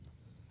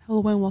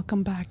Hello and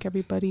welcome back,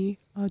 everybody.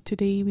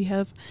 Today we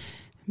have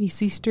my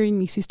sister and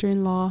my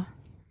sister-in-law,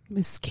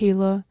 Miss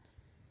Kayla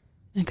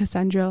and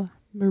Cassandra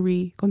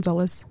Marie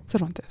Gonzalez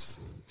Cervantes.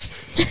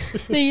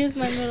 They use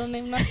my middle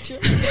name, not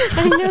yours.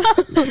 I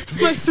know.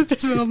 My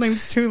sister's middle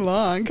name's too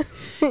long.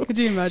 Could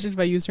you imagine if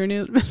I used her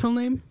middle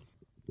name?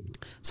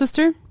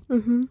 Sister,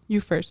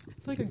 you first.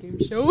 It's like a game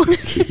show.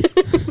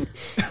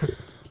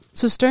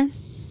 Sister,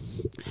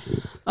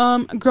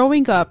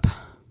 growing up,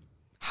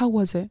 how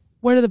was it?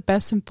 What are the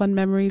best and fun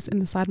memories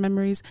and the sad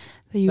memories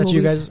that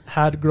you guys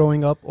had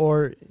growing up,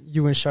 or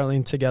you and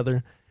Charlene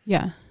together?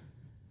 Yeah.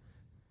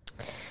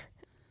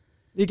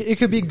 It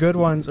could be good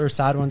ones or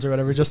sad ones or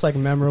whatever, just like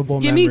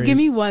memorable memories. Give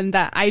me one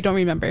that I don't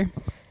remember.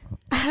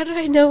 How do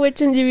I know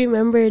which ones you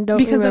remember and don't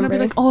remember? Because then I'll be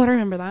like, oh, I don't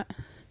remember that.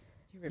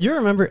 You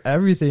remember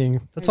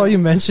everything. That's all you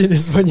mentioned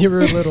is when you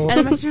were little. And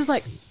then my sister was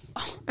like,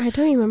 oh, I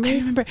don't remember. I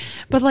remember.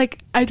 But like,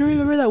 I don't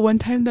remember that one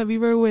time that we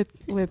were with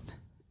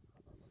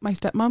my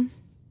stepmom.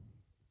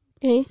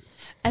 Okay.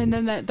 And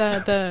then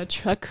the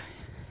truck.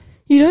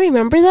 You don't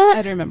remember that?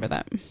 I don't remember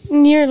that.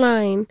 You're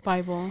lying.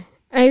 Bible.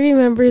 I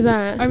remember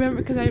that. I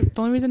remember because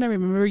the only reason I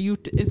remember you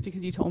is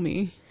because you told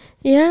me.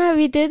 Yeah,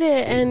 we did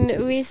it,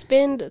 and we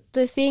spinned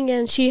the thing,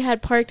 and she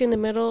had parked in the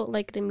middle,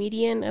 like the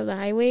median of the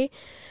highway,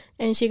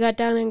 and she got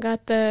down and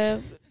got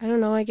the, I don't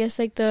know, I guess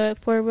like the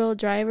 4-wheel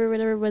drive or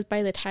whatever was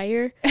by the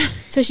tire.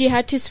 So she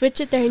had to switch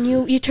it there, and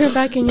you turn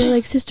back and you're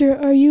like, sister,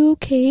 are you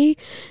okay?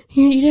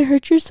 You didn't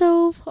hurt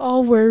yourself?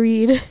 All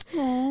worried.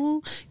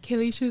 Oh,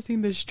 Kaylee should have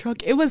seen this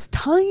truck. It was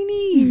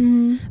tiny.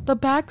 Mm-hmm. The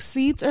back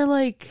seats are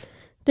like...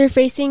 They're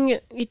facing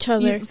each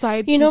other.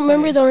 Side you to don't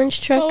remember side. the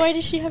orange truck? Oh, why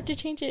did she have to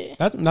change it?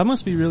 That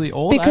must be really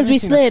old. Because I haven't we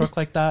seen slid. a truck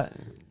like that.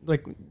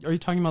 Like, are you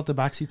talking about the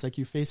back seats like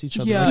you face each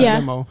other? Yeah. Like a Yeah.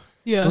 limo?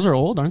 Yeah. Those are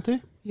old, aren't they?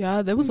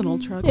 Yeah, that was an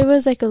old truck. It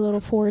was like a little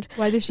Ford.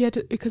 Why did she have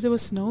to... Because it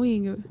was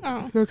snowing.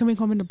 Oh. We were coming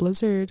home in a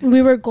blizzard.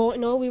 We were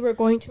going to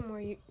more.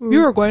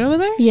 You were going over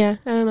there? Yeah,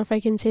 I don't know if I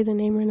can say the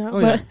name or not.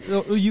 Oh, but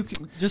yeah. You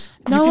can just...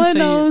 No you can one say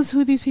knows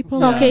who these people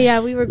Yeah. are. Okay, yeah,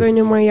 we were going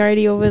to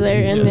Moriarty over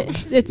there, and Yeah.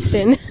 it's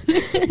been.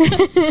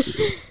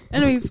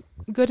 Anyways,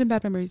 good and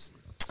bad memories.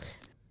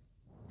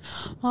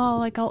 Well,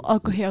 like,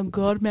 okay, a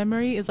good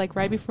memory is like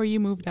right before you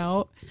moved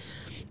out.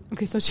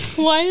 Okay, so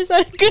Why is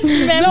that a good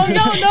memory?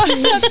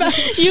 No.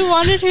 You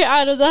wanted her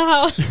out of the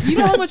house. You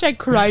know how much I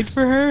cried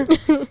for her?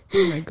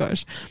 Oh my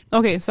gosh.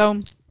 Okay, so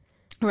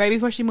right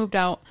before she moved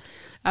out,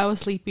 I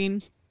was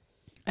sleeping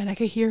and I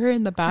could hear her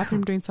in the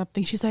bathroom doing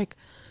something. She's like,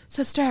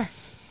 Sister,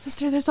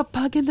 there's a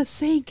bug in the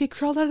sink. It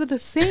crawled out of the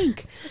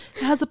sink.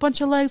 It has a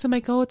bunch of legs. I'm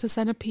like, oh, it's a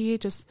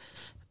centipede. Just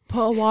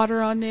put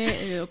water on it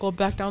and it'll go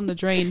back down the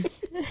drain.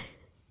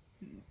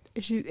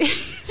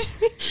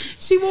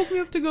 She woke me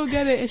up to go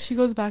get it, and she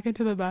goes back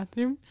into the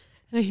bathroom,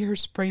 and I hear her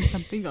spraying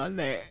something on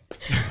there.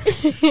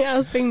 I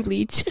was putting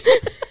bleach.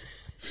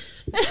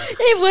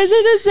 It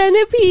wasn't a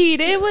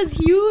centipede. It was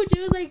huge. It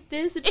was like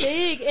this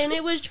big, and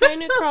it was trying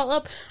to crawl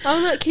up.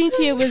 I'm not kidding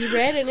to you. It was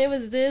red, and it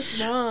was this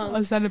long.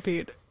 A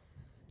centipede.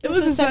 It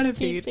was a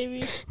centipede.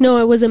 baby. No,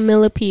 it was a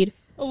millipede.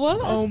 What?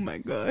 Oh my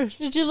gosh.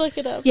 Did you look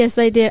it up? Yes,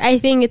 I did. I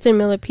think it's a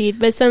millipede,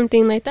 but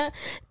something like that.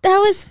 That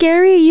was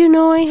scary. You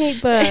know I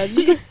hate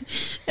bugs.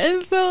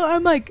 And so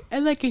I'm like,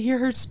 and I can hear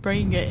her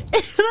spraying it.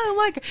 And I'm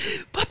like,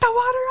 put the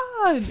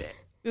water on.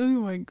 Oh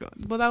my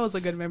god. Well, that was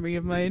a good memory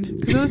of mine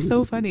because it was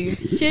so funny.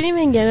 She didn't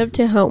even get up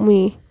to help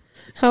me.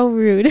 How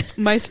rude.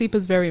 My sleep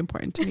is very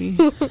important to me.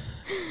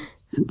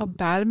 A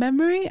bad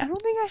memory? I don't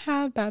think I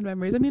have bad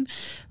memories. I mean,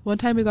 one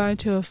time we got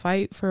into a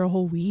fight for a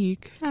whole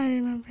week. I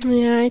remember.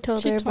 Yeah, I told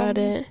She her told about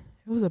me. it.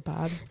 It was a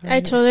bad fight. I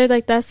told her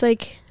like that's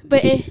like,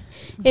 but it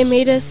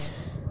made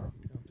us.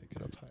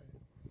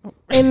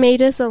 It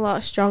made us a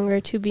lot stronger,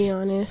 to be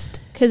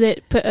honest, because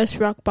it put us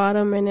rock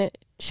bottom and it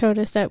showed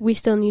us that we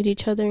still need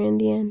each other in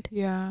the end.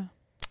 Yeah.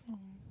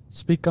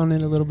 Speak on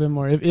it a little bit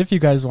more, if you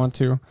guys want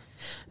to.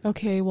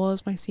 Okay, well,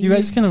 it's my senior. You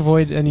guys can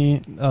avoid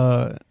any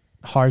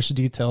harsh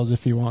details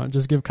if you want.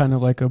 Just give kind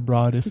of like a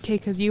broad if Okay,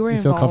 because you were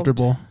you feel involved.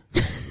 comfortable.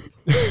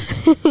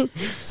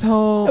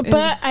 So,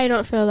 But I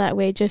don't feel that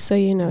way, just so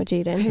you know,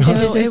 Jaden.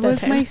 it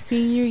was my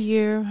senior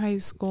year of high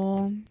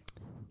school,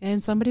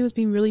 and somebody was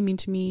being really mean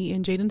to me,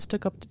 and Jaden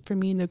stuck up for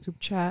me in the group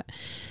chat,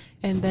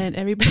 and then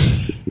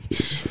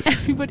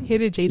everybody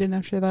hated Jaden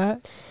after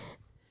that,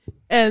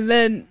 and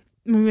then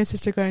me and my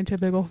sister got into a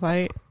big old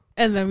fight,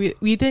 and then me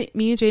and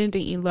Jaden didn't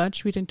eat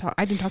lunch. We didn't talk.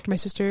 I didn't talk to my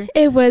sister.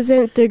 It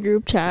wasn't the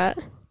group chat.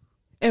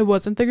 It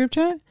wasn't the group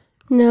chat.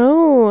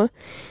 No.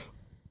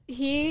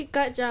 He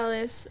got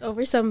jealous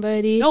over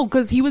somebody. No,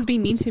 because he was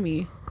being mean to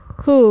me.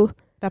 Who?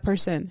 That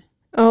person.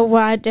 Oh,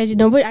 well, I didn't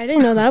know, but I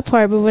didn't know that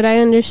part. But what I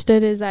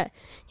understood is that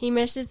he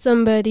messaged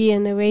somebody,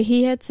 and the way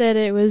he had said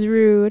it was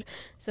rude.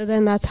 So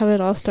then that's how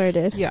it all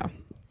started. Yeah.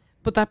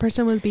 But that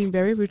person was being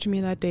very rude to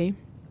me that day.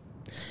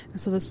 And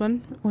so this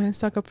one went and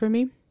stuck up for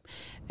me.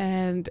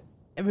 And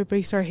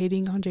everybody started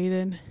hating on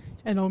Jaden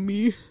and on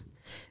me.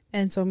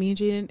 And so me and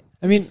Jaden...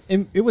 I mean,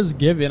 it was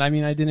given. I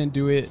mean, I didn't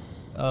do it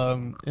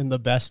in the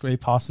best way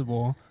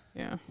possible.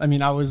 Yeah. I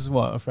mean, I was,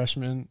 a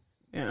freshman?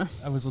 Yeah.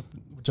 I was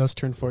just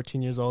turned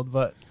 14 years old.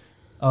 But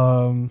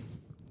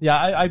Yeah,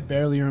 I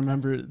barely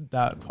remember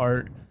that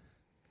part,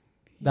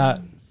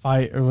 that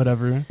fight or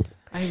whatever.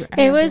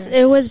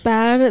 It was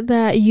bad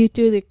that you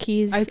threw the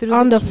keys I threw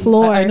on the the keys.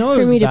 floor I know it for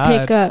was me bad. to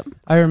pick up.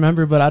 I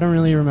remember, but I don't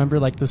really remember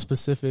like the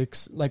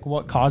specifics, like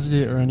what caused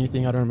it or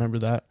anything. I don't remember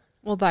that.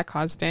 Well, that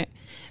caused it.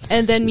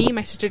 And then me and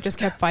my sister just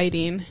kept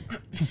fighting.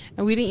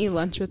 And we didn't eat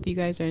lunch with you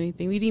guys or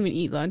anything. We didn't even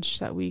eat lunch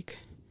that week.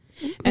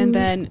 And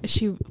then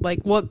she,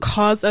 like, what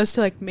caused us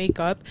to, like, make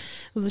up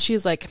was she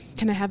was like,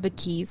 can I have the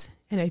keys?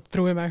 And I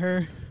threw him at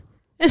her.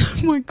 And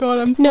oh my God,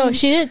 I'm sorry. No,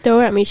 she didn't throw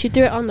it at me. She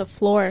threw it on the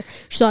floor.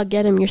 She said,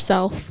 get him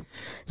yourself.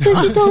 So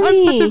she told I'm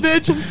me. such a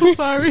bitch. I'm so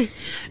sorry.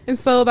 And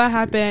so that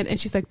happened. And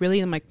she's like, really?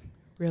 And I'm like,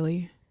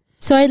 really?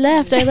 So I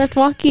left. I left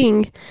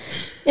walking.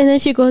 And then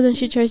she goes and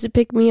she tries to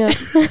pick me up.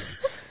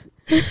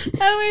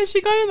 Anyway,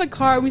 she got in the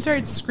car and we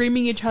started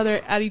screaming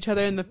at each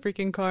other in the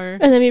freaking car.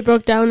 And then we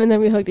broke down and then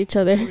we hugged each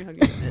other. And we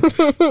hugged each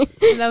other.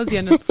 And that was the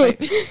end of the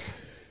fight.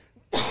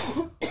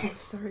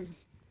 Sorry.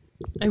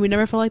 And we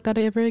never felt like that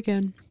ever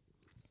again.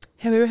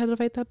 Have you ever had a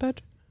fight that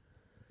bad?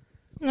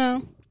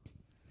 No.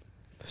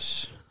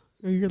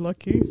 You're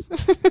lucky.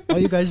 All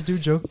you guys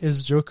do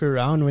is joke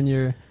around when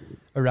you're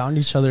around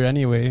each other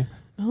anyway.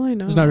 Oh, I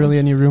know. There's not really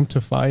any room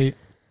to fight.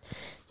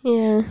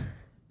 Yeah.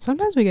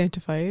 Sometimes we get into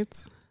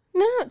fights.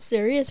 Not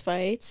serious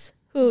fights.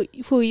 Who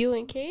you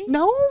and Kay?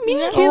 No,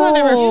 me and No. Kayla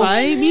never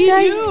fight. Me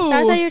and you.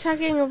 I thought you were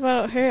talking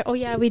about her. Oh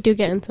yeah, we do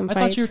get in some I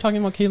fights. thought you were talking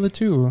about Kayla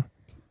too.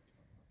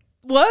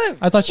 What?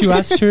 I thought you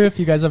asked her if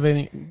you guys have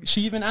any.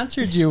 She even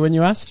answered you when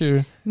you asked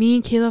her. Me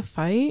and Kayla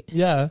fight?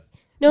 Yeah.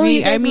 No,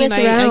 you guys mess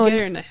I around. get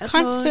her in the headlock.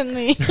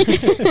 Constantly.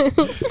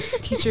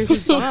 Teacher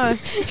who's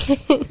boss.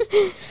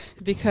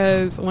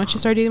 Because once she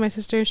started dating my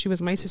sister, she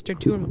was my sister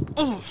too. I'm like,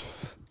 oh,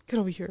 get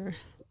over here.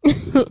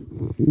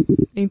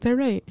 Ain't that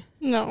right?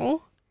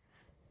 No.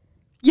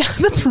 Yeah,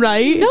 that's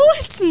right. No,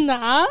 it's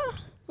not.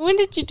 When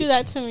did you do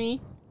that to me?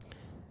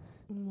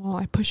 Well,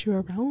 I push you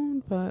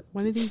around, but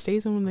one of these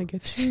days I'm gonna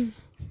get you.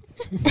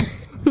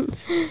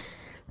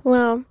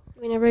 Well,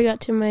 we never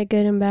got to my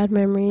good and bad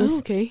memories. Oh,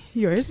 okay,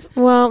 yours.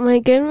 Well, my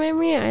good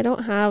memory, I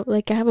don't have.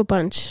 Like, I have a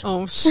bunch.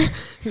 Oh,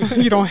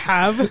 you don't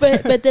have.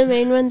 But the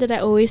main one that I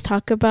always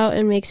talk about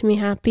and makes me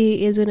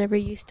happy is whenever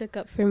you stuck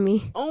up for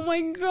me. Oh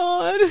my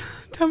God,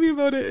 tell me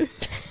about it.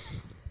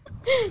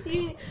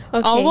 Okay.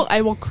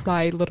 I will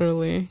cry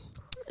literally.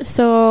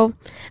 So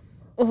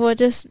we'll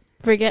just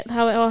forget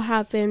how it all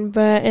happened,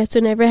 but it's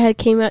whenever I had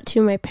came out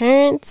to my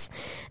parents,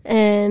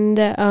 and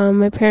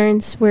my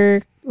parents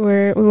weren't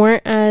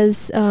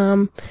as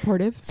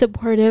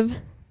supportive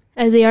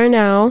as they are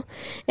now,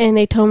 and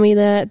they told me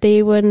that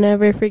they would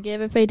never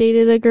forgive if I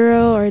dated a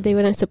girl, or they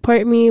wouldn't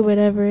support me,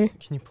 whatever.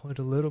 Can you pull it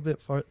a little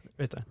bit far?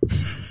 Right there.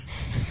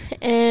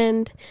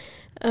 And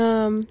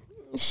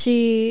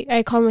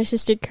I called my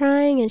sister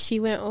crying, and she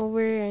went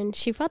over and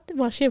she fought them.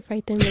 Well, she didn't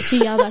fight them, but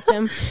she yelled at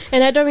them.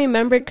 And I don't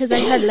remember because I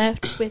had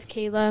left with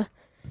Kayla.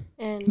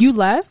 And You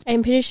left?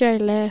 I'm pretty sure I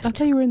left. I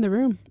thought you were in the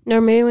room.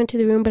 No, maybe I went to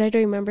the room, but I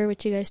don't remember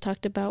what you guys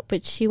talked about.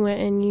 But she went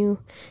and you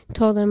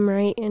told them,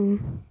 right?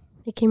 And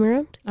they came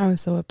around. I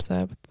was so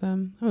upset with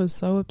them. I was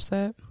so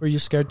upset. Were you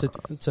scared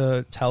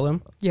to tell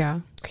him? Yeah,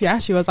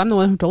 she was. I'm the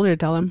one who told her to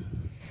tell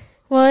him.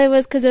 Well, it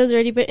was because it was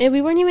already, but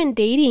we weren't even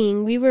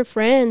dating. We were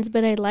friends,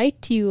 but I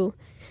liked you.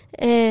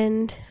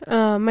 And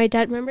my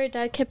dad, remember,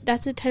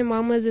 that's the time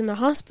Mom was in the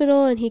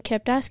hospital, and he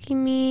kept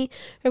asking me,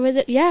 or was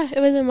it? Yeah, it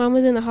was when Mom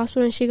was in the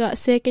hospital and she got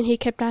sick, and he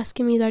kept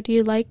asking me, do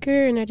you like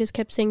her? And I just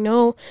kept saying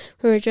no.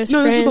 We were just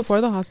friends. No, this was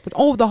before the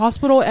hospital. Oh, the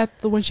hospital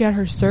when she had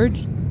her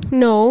surgery.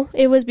 No,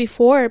 it was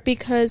before,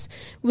 because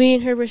we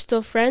and her were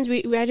still friends.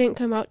 I didn't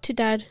come out to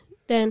Dad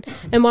then,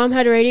 and Mom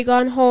had already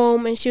gone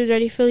home, and she was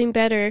already feeling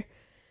better.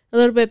 A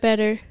little bit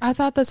better. I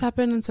thought this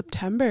happened in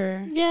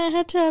September. Yeah, it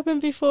had to happen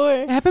before.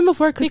 It happened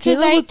before Because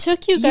Kayla I was,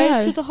 took you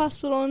guys to the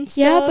hospital and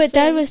stuff. Yeah, but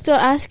Dad was still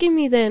asking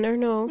me then, or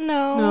no?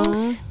 No.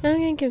 No. I'm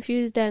getting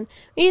confused then.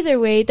 Either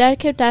way, Dad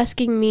kept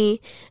asking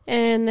me,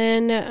 and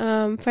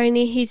then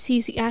finally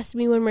he asked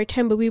me one more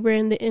time, but we were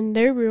in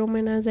their room,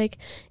 and I was like,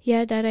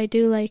 yeah, Dad, I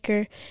do like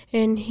her.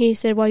 And he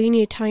said, well, you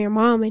need to tell your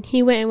mom. And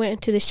he went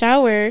into the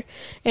shower,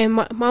 and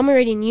Mom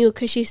already knew,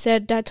 because she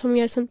said, Dad told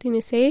me I had something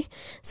to say.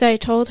 So I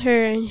told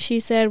her, and she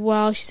said,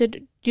 why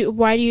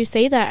do you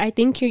say that? I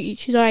think you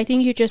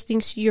just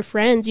think you're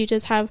friends. You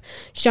just have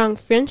strong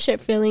friendship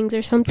feelings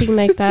or something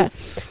like that.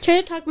 Try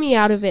to talk me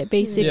out of it,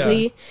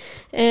 basically.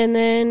 Yeah. And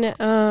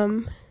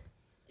then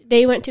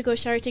they went to go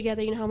shower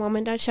together. You know how Mom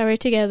and Dad shower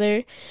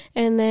together.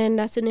 And then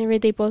that's whenever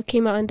they both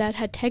came out, and Dad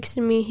had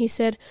texted me. He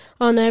said,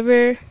 I'll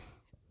never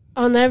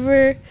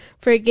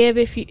forgive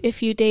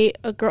if you date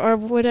a girl, or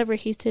whatever.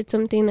 He said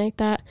something like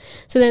that.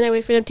 So then I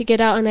waited for them to get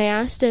out, and I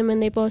asked him,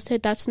 and they both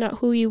said, that's not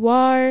who you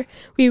are.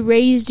 We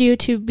raised you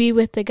to be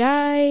with the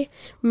guy,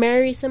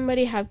 marry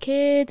somebody, have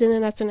kids. And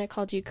then that's when I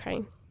called you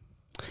crying.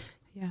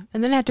 Yeah.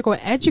 And then I had to go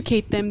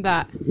educate them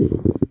that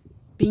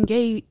being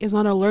gay is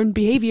not a learned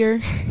behavior.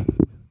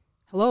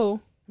 Hello.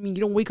 I mean,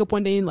 you don't wake up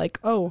one day and like,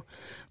 oh,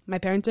 my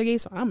parents are gay,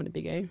 so I'm gonna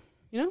be gay.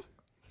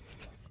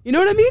 You know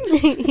what I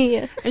mean?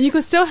 Yeah. And you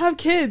can still have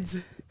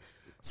kids.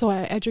 So I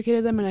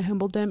educated them and I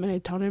humbled them and I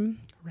told them,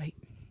 right,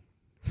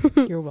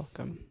 you're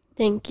welcome.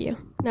 Thank you.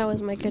 That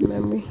was my good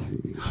memory.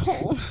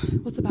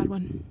 What's a bad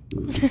one?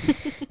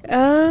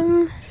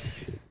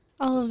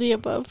 All of the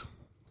above.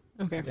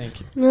 Okay. Thank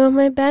you. No,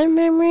 my bad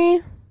memory.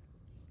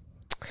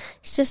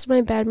 It's just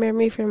my bad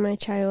memory from my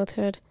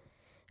childhood,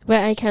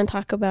 but I can't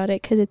talk about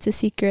it because it's a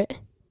secret.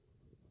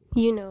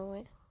 You know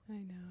it. I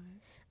know.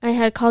 I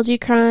had called you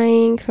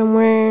crying from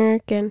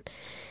work, and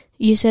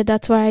you said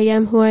that's why I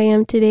am who I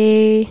am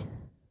today.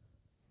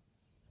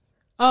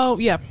 Oh,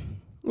 yeah.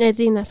 I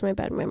think that's my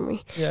bad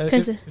memory. Yeah,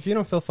 'Cause- if you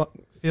don't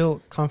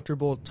feel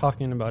comfortable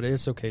talking about it,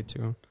 it's okay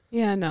too.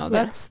 Yeah, no,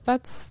 that's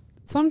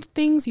some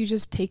things you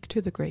just take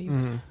to the grave.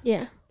 Mm-hmm.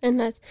 Yeah,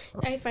 and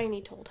I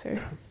finally told her.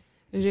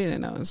 Jaden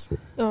knows.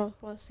 Oh,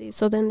 well, see.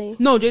 So then they.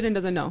 No, Jaden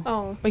doesn't know,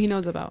 Oh, but he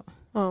knows about.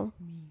 oh.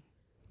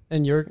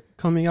 And your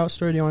coming out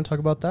story, do you want to talk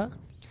about that?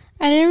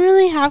 I didn't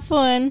really have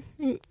one.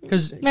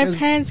 Because My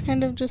parents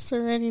kind of just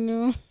already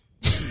knew.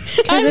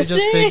 they just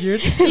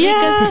figured.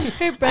 Yeah, Because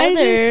her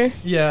brother.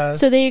 Yeah.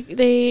 So they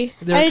They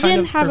were I kind didn't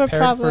of have a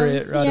prepared problem. for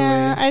it right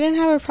yeah, away. I didn't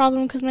have a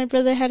problem because my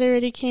brother had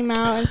already came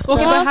out and stuff.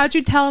 Okay, but how'd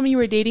you tell him you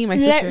were dating my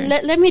sister?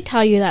 Let me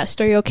tell you that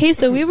story, okay?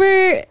 So we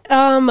were,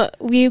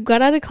 we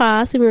got out of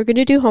class and we were going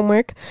to do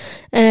homework,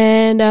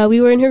 and we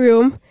were in her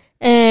room,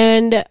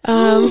 and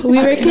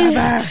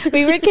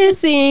we were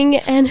kissing,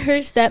 and her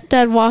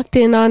stepdad walked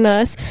in on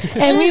us,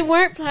 and we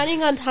weren't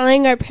planning on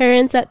telling our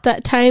parents at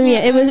that time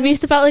yet. We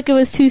used to felt like it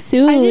was too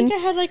soon. I think I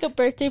had like a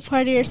birthday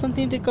party or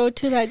something to go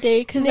to that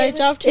day because I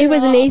dropped her It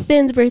was off.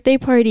 Nathan's birthday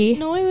party.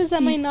 No, it was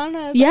at my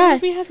nana's. Yeah. Why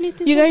did we have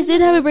Nathan's You guys at my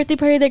did have a nana's? birthday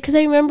party there because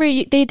I remember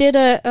they did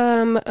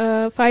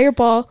a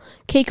fireball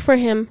cake for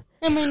him.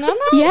 At my nana's?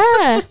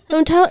 Yeah,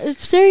 I'm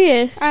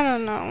serious. I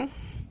don't know.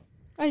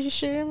 Are you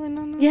sure at my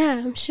nana's? Yeah,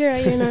 I'm sure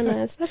at your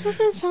nana's. That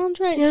doesn't sound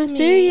right Yeah, to I'm me.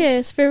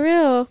 serious, for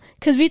real.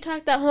 Because we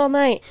talked that whole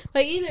night.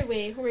 But either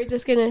way, we're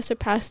just going to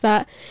surpass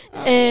that.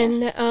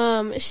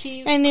 And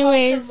she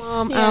Anyways, called her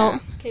mom yeah.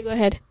 out. Okay, go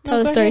ahead. No, Tell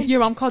the go story. ahead. Your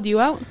mom called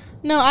you out?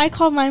 No, I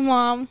called my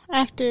mom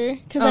after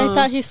because I Oh.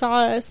 thought he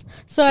saw us.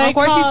 So I Of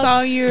course called, he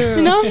saw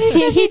you. No,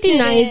 He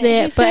denies didn't.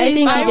 it, He but said I he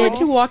think If he I saw were did.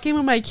 to walk in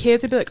with my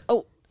kids, I'd be like,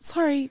 oh,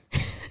 sorry.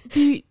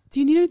 Do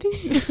you need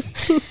anything?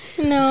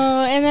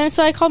 No, and then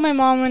so I called my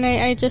mom and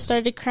I just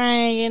started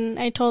crying and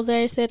I told her,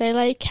 I said, I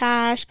like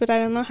Cash, but I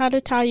don't know how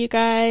to tell you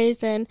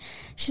guys. And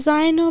she's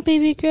like, I know,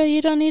 baby girl, you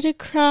don't need to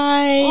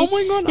cry. Oh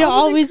my God, You'll I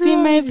wanna always be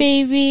my cry.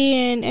 baby.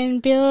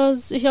 And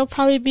he'll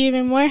probably be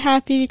even more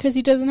happy because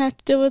he doesn't have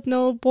to deal with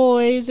no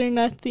boys or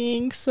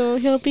nothing. So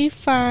he'll be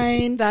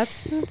fine.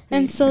 That's the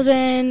And so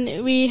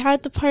then we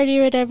had the party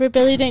or whatever.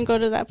 Billy didn't go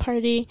to that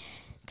party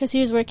because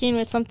he was working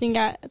with something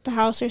at the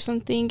house or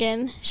something.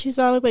 And she's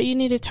all, but you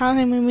need to tell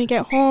him when we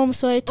get home.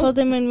 So I told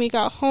him when we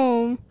got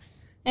home.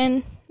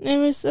 And it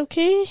was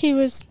okay. He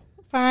was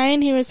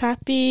fine. He was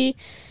happy.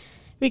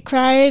 We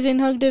cried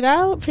and hugged it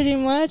out pretty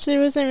much. There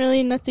wasn't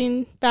really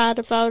nothing bad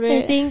about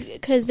it. I think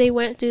because they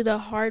went through the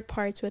hard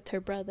parts with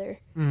her brother.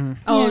 Mm-hmm.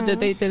 Oh, Yeah. did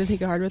they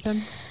take it hard with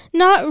him?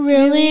 Not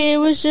really. It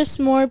was just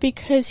more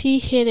because he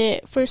hid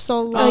it for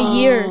so long. A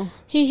year.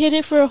 He hid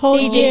it for a whole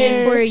He year. did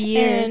it for a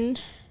year.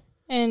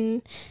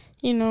 And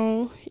you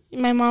know,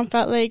 my mom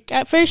felt like,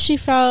 at first she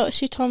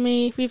told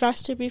me, we've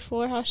asked her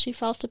before how she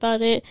felt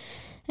about it.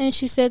 And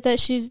she said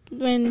that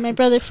when my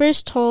brother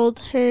first told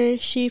her,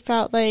 she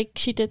felt like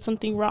she did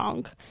something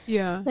wrong.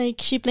 Yeah. Like,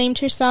 she blamed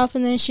herself,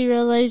 and then she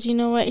realized, you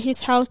know what,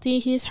 he's healthy,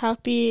 he's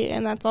happy,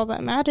 and that's all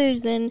that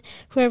matters. And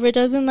whoever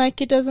doesn't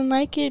like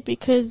it,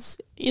 because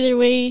either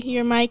way,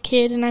 you're my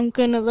kid, and I'm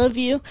gonna love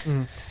you.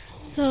 Mm.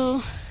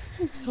 So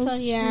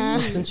yeah.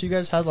 Since you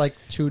guys had like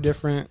two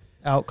different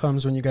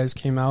outcomes when you guys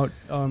came out,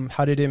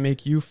 how did it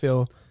make you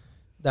feel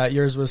that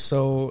yours was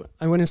so,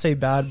 I wouldn't say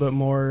bad, but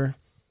more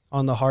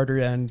on the harder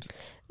end?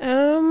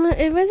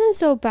 It wasn't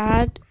so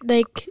bad,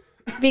 like,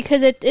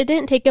 because it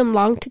didn't take him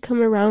long to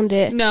come around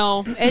it.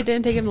 No, it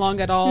didn't take him long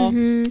at all.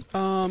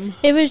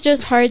 It was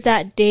just hard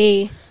that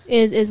day.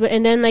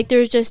 And then like there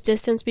was just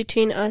distance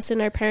between us and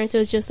our parents. It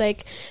was just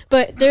like,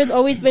 but there's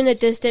always been a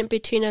distance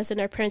between us and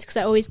our parents because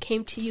I always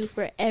came to you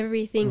for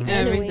everything.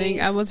 Everything.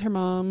 anyways. I was her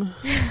mom.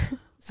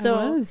 So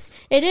I was.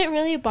 it didn't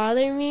really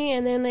bother me.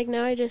 And then like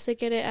now I just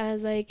look at it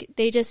as like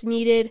they just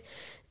needed.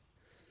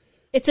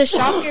 It's a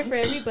shocker for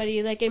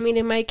everybody. Like, I mean,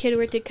 if my kid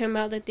were to come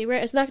out like they were,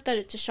 it's not that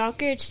it's a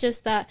shocker. It's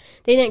just that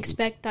they didn't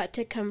expect that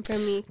to come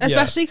from me.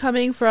 Especially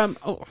coming from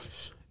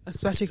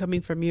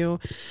you.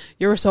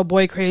 You were so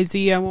boy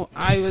crazy. I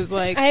was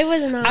like, I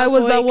was not. I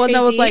was boy that one that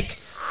was crazy. like,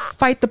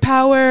 fight the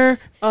power,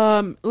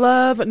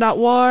 love, not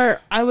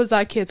war. I was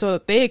that kid, so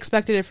they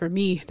expected it from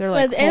me. They're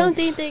like, But I don't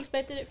think they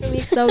expected it from me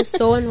because I was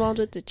so involved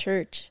with the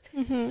church.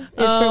 Mm-hmm.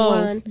 Is for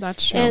one.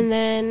 That's true. And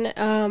then,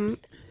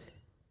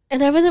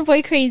 and I wasn't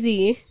boy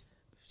crazy.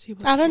 She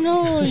was I don't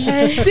know. She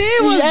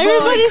was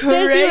Everybody boy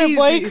says you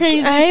were boy crazy.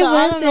 crazy. I so I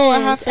wasn't. don't know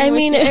what happened. I with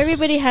mean, you.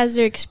 everybody has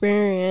their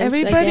experience.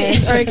 Everybody- I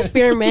guess, or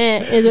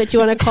experiment is what you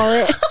want to call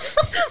it.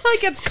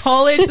 like it's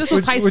college. This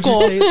was high Would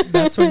school. you say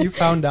that's when you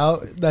found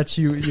out that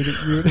you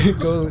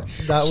go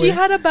that She way?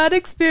 had a bad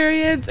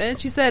experience, and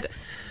she said,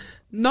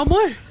 No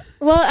more.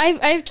 Well,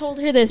 I've told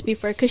her this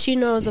before because she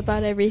knows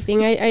about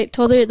everything. I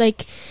told her,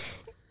 like,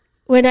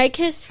 when I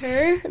kissed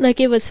her, like,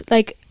 it was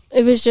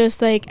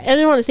just like, I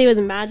don't want to say it was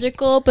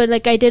magical, but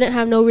like I didn't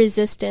have no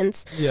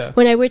resistance. Yeah.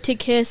 When I were to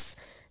kiss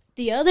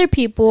the other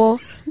people,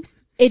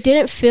 it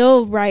didn't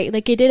feel right.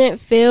 Like, it didn't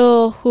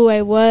feel who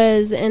I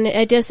was, and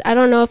I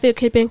don't know if it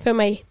could have been from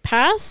my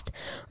past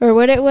or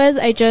what it was.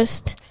 I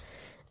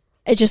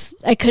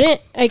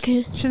couldn't.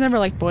 She's never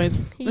liked boys.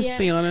 Let's Yeah.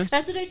 be honest.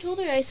 That's what I told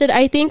her. I said,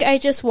 I think I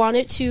just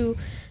wanted to.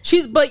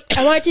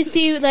 I wanted to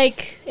see,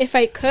 like, if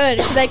I could,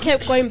 because I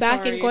kept going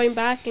back and going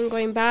back and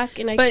going back,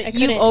 and I But couldn't.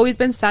 you've always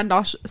been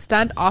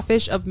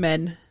standoffish of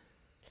men.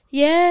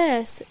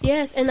 Yes,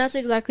 and that's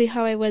exactly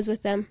how I was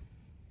with them.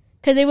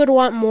 Because they would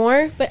want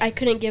more, but I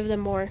couldn't give them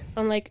more.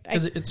 I'm like,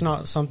 Because it's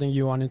not something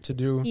you wanted to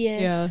do.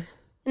 yes. Yeah.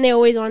 And they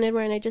always wanted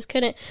more, and I just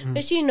couldn't.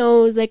 But she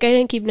knows, like, I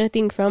didn't keep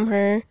nothing from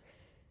her.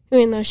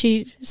 Even though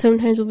she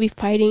sometimes will be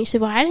fighting. She said,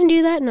 well, I didn't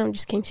do that. No, I'm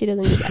just kidding. She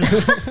doesn't do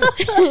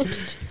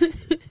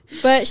that.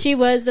 But she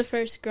was the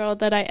first girl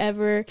that I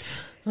ever...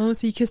 Oh,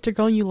 so you kissed a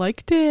girl and you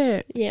liked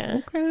it.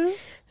 Yeah. Okay.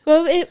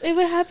 Well, it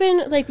would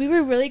happen, like, we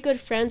were really good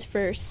friends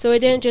first. So it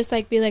didn't just,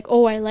 like, be like,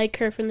 oh, I like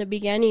her from the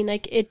beginning.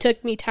 Like, it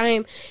took me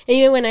time. And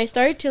even when I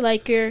started to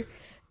like her,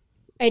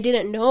 I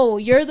didn't know.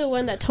 You're the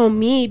one that told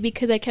me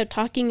because I kept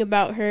talking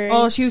about her.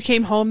 Oh, she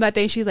came home that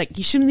day. She's like,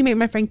 you shouldn't meet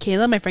my friend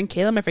Kayla, my friend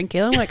Kayla, my friend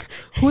Kayla. I'm like,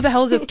 who the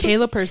hell is this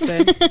Kayla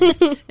person?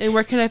 And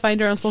where can I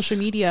find her on social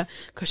media?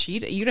 Because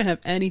you didn't have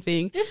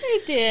anything. Yes, I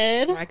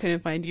did. I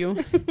couldn't find you.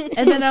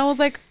 And then I was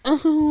like,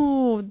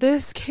 oh,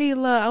 this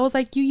Kayla. I was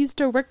like, you used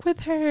to work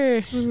with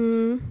her.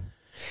 hmm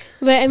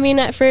But, I mean,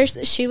 at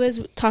first, she was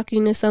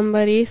talking to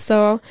somebody,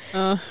 so...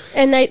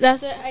 And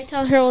that's what I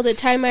tell her all the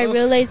time. I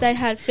realized I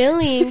had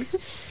feelings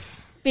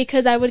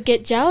because I would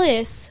get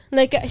jealous.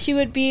 Like, she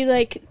would be,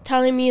 like,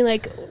 telling me,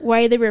 like,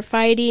 why they were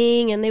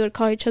fighting, and they would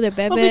call each other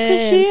bebe. Oh,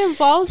 because she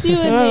involved you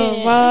in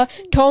it. Well,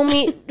 told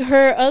me,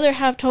 her other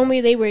half told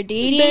me they were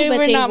dating, but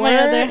they not weren't.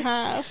 my other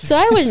half. So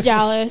I was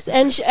jealous,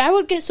 and I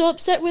would get so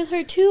upset with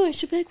her, too, and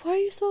she'd be like, why are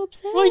you so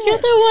upset? Well, you're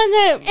the one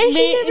that and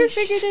she never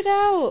figured it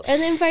out.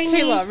 And then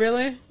finally... Kayla,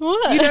 really?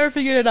 What? You never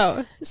figured it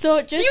out.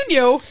 So just... You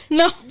knew.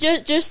 No.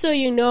 Just so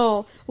you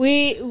know,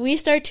 we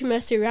started to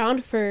mess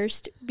around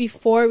first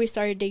before we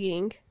started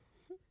dating.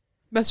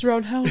 Mess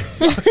around how?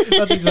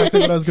 That's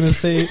exactly what I was going to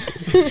say.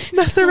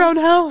 Mess around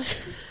how?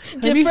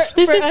 This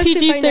This is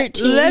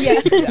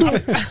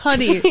PG-13.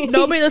 Honey,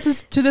 nobody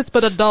listens to this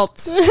but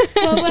adults.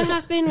 Well, what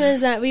happened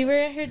was that we were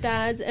at her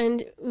dad's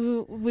and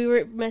we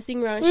were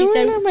messing around. She We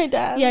said, were at my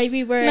dad's. "Yeah,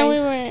 we were." No, we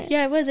weren't.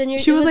 Yeah, it was. And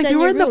She was like, in you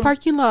were your in the room."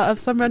 parking lot of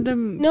some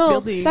random No,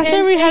 building. That's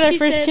And- where we had and our she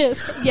first said-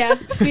 kiss. Yeah,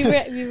 we were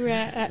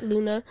at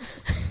Luna.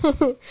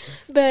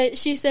 But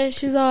she said,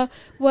 she's all,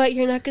 what,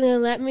 you're not going to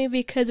let me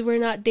because we're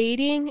not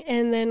dating?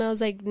 And then I was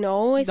like,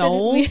 no. I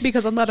No, said,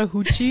 because I'm not a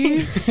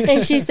hoochie.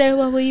 and she said,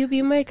 well, will you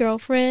be my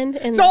girlfriend?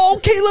 And No,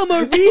 Kayla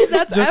Marie,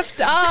 that's Just-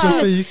 effed up. Just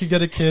so you could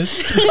get a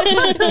kiss.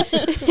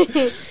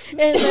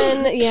 and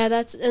then, yeah,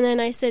 and then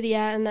I said,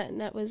 yeah, and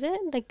that was it.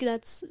 Like,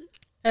 that's,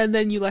 And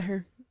then you let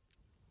her.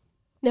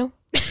 no.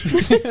 She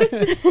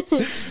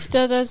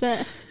still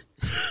doesn't.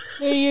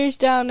 3 years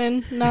down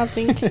and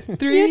nothing.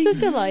 3 You're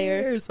such a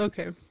liar. years.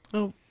 Okay.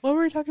 Oh, what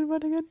were we talking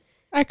about again?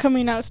 Our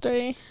coming out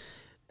story.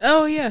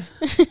 Oh, yeah.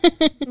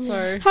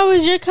 Sorry. How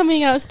was your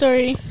coming out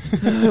story?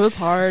 It was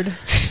hard.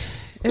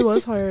 It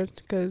was hard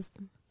because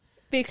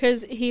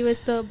Because he was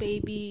still a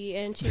baby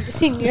and she was a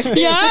senior.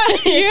 Yeah,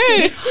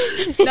 you're.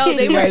 no,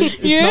 they You were guys,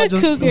 it's You're not a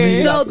just cougar.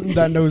 me No.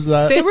 that knows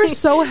that. they were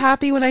so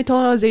happy when I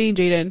told them I was dating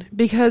Jaden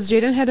because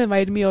Jaden had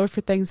invited me over for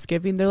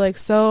Thanksgiving. They're like,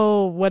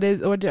 "So what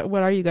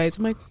are you guys?"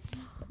 I'm like,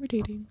 "We're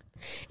dating."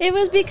 It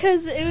was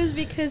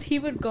because he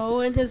would go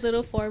in his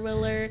little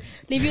 4-wheeler,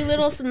 leave you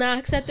little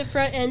snacks at the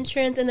front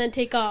entrance, and then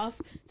take off.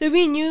 So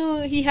we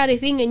knew he had a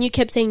thing, and you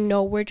kept saying,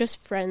 "No, we're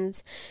just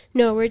friends.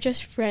 No, we're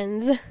just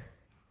friends."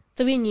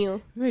 So we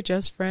knew. We were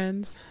just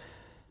friends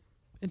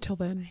until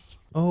then.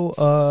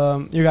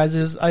 Oh, you guys,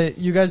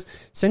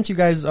 since you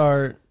guys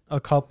are a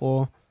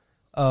couple,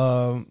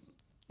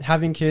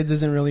 having kids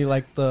isn't really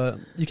like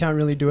you can't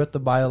really do it the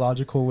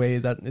biological way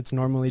that it's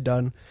normally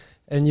done.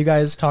 And you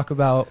guys talk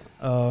about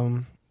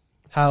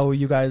how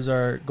you guys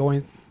are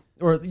going,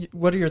 or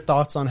what are your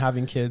thoughts on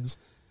having kids,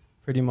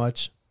 pretty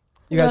much.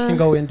 You guys can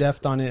go in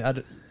depth on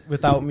it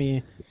without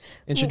me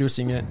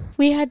introducing it.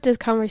 We had this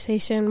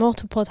conversation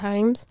multiple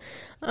times,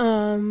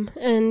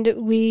 and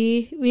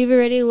we've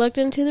already looked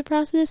into the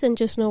process and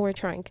just know we're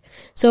trying.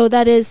 So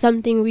that is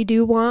something we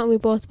do want, we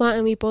both want,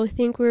 and we both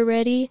think we're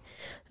ready.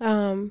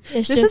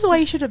 This is why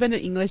you should have been an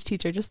English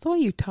teacher, just the way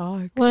you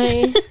talk.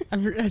 Why?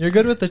 You're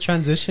good with the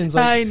transitions.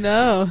 Like, I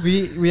know.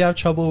 we have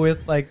trouble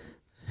with like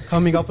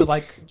coming up with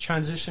like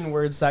transition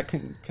words that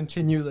can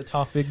continue the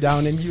topic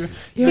down, and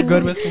you're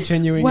good with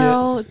continuing it.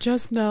 Well,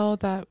 just know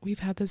that we've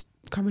had this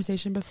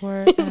conversation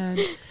before, and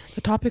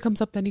the topic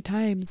comes up many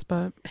times,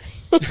 but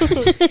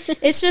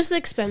It's just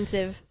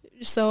expensive.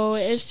 So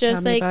it's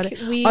just tell me like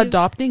about it.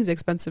 Adopting is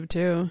expensive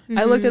too.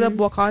 I looked it up.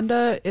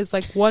 Wakanda is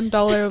like $1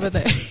 over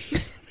there.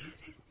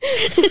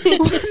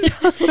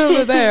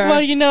 Over there.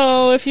 Well, you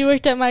know, if you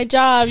worked at my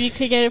job, you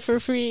could get it for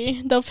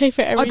free. They'll pay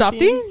for everything.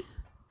 Adopting?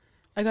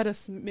 I gotta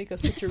make a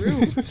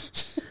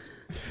switcheroo.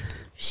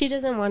 She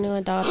doesn't want to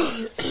adopt.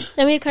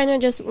 And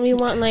we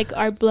want like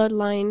our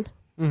bloodline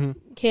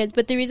kids.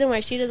 But the reason why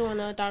she doesn't want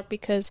to adopt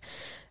because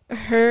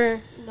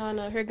her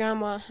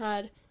grandma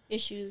had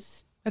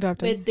issues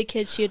Adopting. with the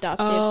kids she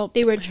adopted. Oh,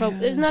 They were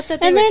trouble. It's not that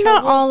they And were they're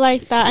not trouble. all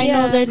like that. I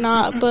Yeah. know they're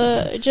not,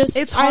 but just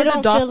It's I hard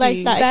don't feel like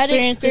adopting. that Bad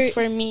experience is exper-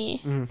 for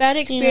me. Bad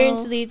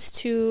experience know. leads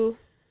to,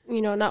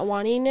 not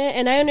wanting it.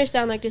 And I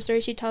understand, like, the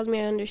story she tells me,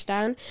 I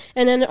understand.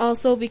 And then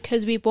also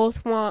because we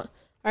both want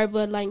our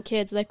bloodline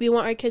kids. Like, we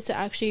want our kids to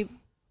actually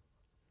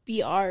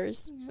be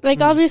ours.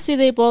 Like, obviously,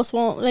 they both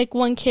won't, like,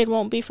 one kid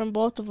won't be from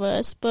both of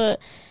us,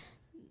 but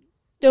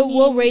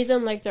We'll raise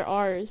them like they're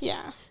ours.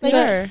 yeah. Like,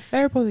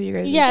 They're both of you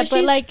guys. Yeah, But but,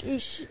 she's- like,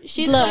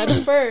 she's blood.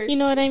 coming first. You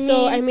know what I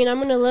So, mean? I'm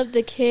going to love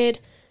the kid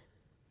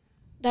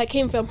that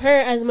came from her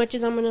as much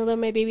as I'm going to love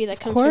my baby that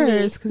comes from me.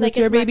 course, 'cause it's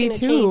your not baby gonna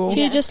too. change.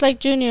 she Yeah. just like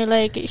Junior,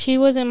 like, she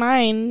wasn't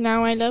mine,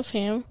 now I love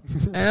him.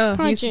 I know.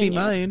 Huh, He used to be Junior.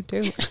 mine,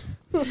 too.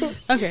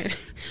 Okay.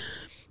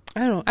 I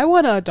don't know. I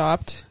want to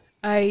adopt.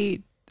 I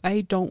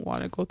don't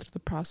want to go through the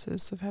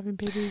process of having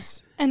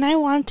babies. And I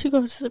want to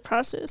go through the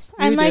process.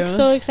 You I'm, like, do?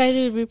 so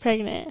excited to be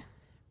pregnant.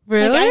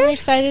 Really? Like, I'm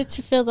excited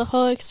to feel the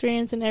whole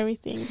experience and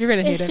everything. You're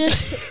going to hate It's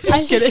it.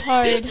 just kidding.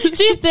 hard.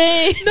 Do you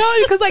think? No,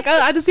 because like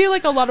I just see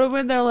like a lot of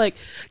women. They're like,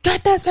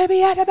 "Get this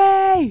baby out of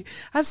me!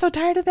 I'm so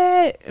tired of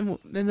it." And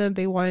then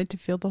they wanted to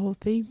feel the whole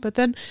thing. But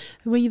then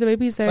when the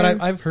baby's there,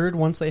 But I've heard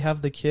once they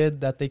have the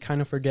kid that they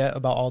kind of forget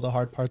about all the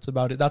hard parts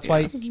about it. That's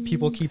why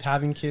people keep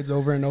having kids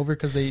over and over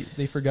because they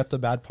forget the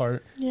bad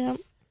part. Yeah.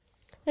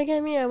 Like,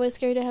 I was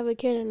scared to have a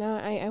kid, and now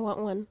I want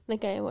one.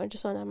 Like,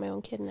 just want to have my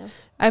own kid now.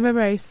 I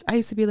remember I used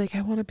to be like,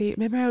 I want a baby.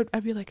 Remember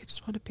I'd be like, I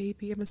just want a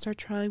baby. I'm gonna start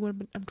trying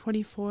when I'm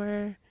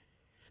 24.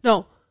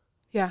 No,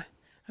 yeah,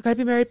 I gotta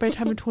be married by the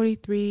time I'm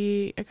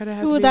 23. I gotta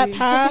have. Ooh, a that baby.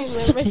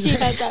 passed. Remember, she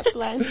had that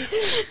plan.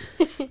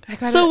 I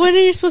gotta, So when are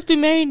you supposed to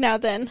be married now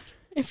then?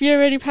 If you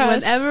already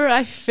passed. whenever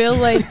I feel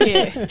like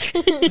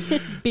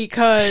it,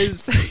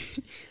 because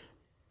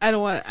I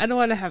don't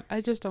want to have.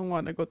 I just don't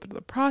want to go through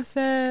the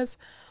process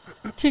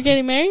To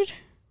getting married?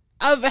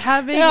 of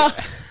having Yeah.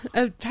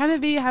 of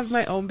trying to have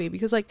my own baby,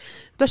 because like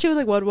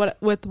especially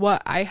with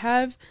what I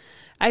have,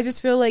 I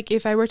just feel like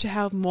if I were to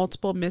have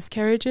multiple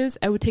miscarriages,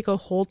 I would take a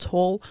whole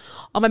toll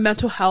on my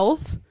mental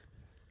health.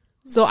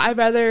 So I'd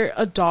rather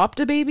adopt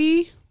a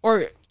baby,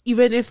 or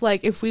even if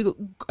we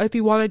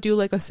want to do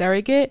like a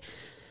surrogate,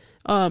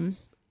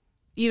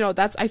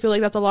 that's, I feel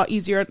like that's a lot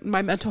easier on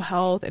my mental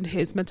health and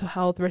his mental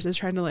health versus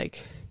trying to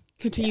like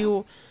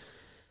continue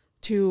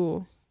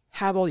to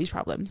have all these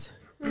problems.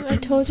 I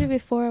told you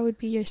before I would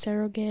be your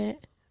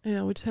surrogate. I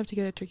know, we just have to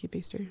get a turkey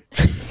baster.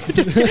 I'm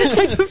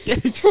just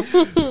kidding.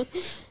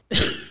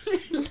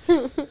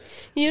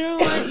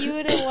 You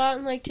wouldn't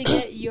want like to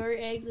get your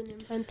eggs and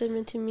implant them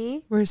into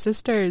me? We're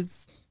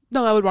sisters.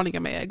 No, I would want to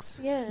get my eggs.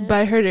 Yeah. But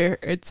I heard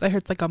it's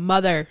like a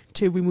mother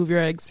to remove your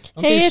eggs.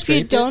 Don't they Hey, if you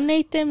scrape it?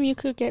 donate them, you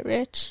could get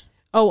rich.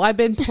 Oh, I've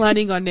been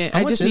planning on it. How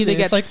I much just is need to it?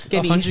 get It's like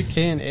skinny. $100K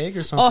an egg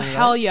or something. Oh,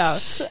 hell right? yeah.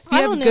 If you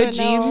have good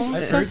genes?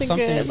 I've heard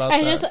something about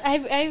I that. just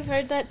I've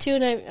heard that too,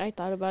 and I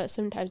thought about it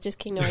sometimes. Just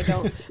kidding, no, I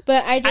don't.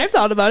 But I I've just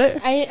thought about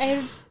it.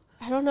 I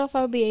don't know if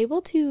I would be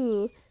able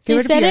to. They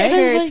rid of said your it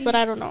egg? hurts, but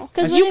I don't know.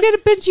 Because If you get a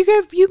bitch,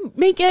 you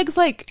make eggs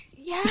like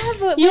yeah,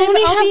 but You what if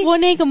only I'll have be,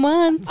 one egg a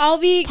month. I'll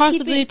be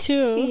Possibly keeping,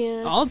 two.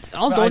 Yeah. I'll But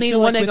I donate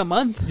feel one like egg a with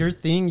month. Your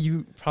thing,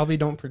 you probably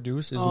don't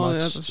produce as Oh, much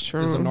that's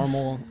true. as a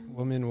normal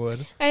woman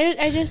would.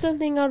 I just don't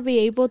think I'll be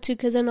able to,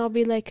 because then I'll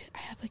be like, I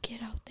have a kid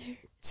out there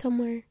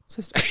somewhere.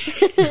 Sister.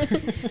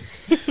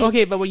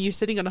 Okay, but when you're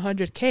sitting on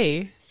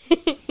 100K,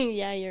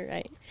 Yeah, you're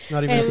right.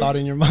 Not even a And- thought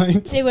in your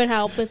mind. It would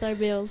help with our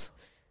bills.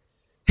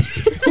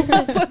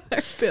 their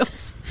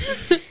bills.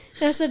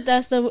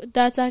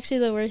 That's actually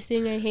the worst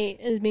thing I hate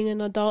as being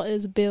an adult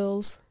is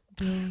bills.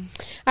 I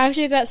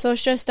actually got so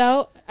stressed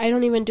out, I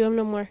don't even do them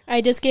no more.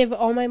 I just give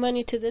all my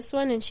money to this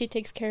one, and she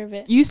takes care of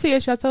it. You say a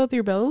stressed out with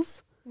your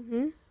bills?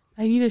 Hmm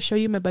I need to show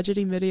you my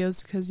budgeting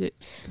videos because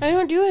I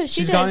don't do it.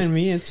 She She's does. gotten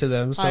me into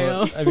them, so I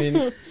know. I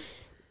mean,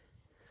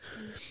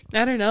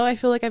 I don't know. I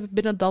feel like I've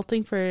been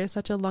adulting for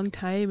such a long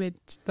time.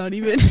 It's not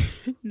even,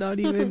 not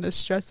even a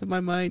stress in my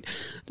mind.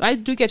 I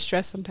do get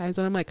stressed sometimes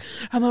when I'm like,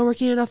 am I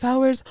working enough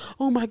hours?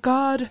 Oh my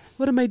God,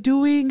 what am I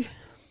doing?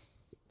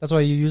 that's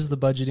why you use the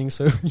budgeting,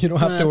 so you don't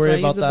have to That's worry why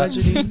I about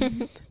use that. the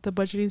budgeting. The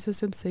budgeting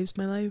system saves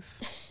my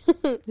life.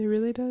 It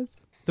really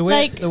does. The way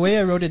Like- the way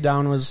I wrote it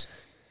down was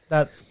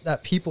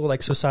that people,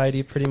 like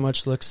society, pretty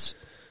much looks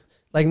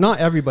like, not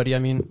everybody. I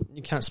mean,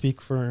 you can't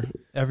speak for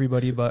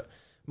everybody, but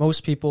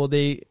most people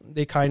they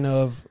kind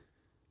of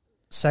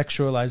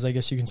sexualize, I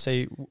guess you can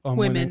say, women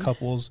Women.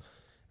 couples.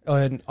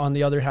 And on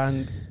the other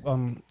hand,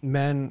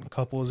 men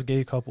couples,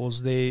 gay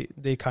couples, they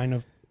kind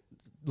of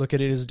look at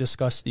it as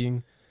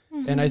disgusting.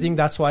 And I think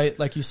that's why,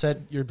 like you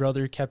said, your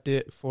brother kept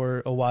it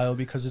for a while,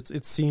 because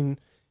it's seen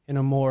in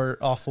a more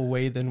awful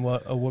way than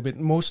what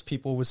most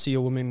people would see a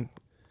woman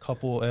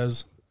couple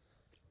as.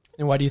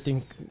 And why do you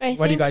think?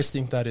 Why do you guys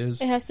think that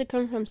is? It has to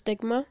come from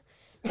stigma.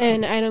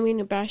 And I don't mean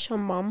to bash on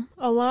mom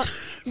a lot,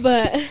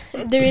 but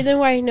the reason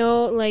why I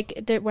know,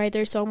 like, why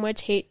there's so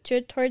much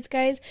hatred towards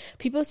guys,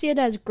 people see it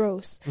as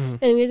gross. And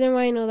the reason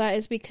why I know that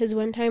is because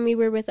one time we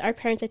were with our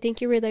parents, I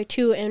think you were there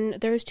too, and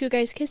there was 2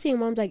 guys kissing, and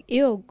mom's like,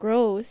 ew,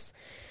 gross.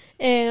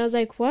 And I was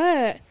like,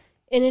 what?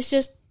 And it's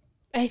just,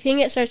 I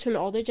think it starts from the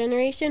older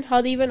generation,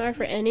 how they even are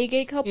for any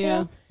gay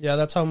couple. Yeah,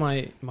 that's how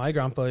my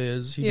grandpa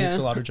is. He makes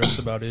a lot of jokes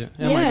about it.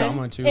 And my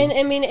grandma too. And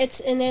I mean,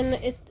 that's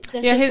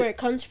just where it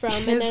comes from.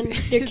 And then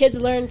their kids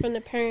learn from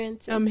the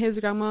parents. His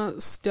grandma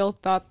still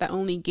thought that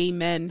only gay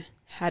men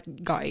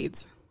got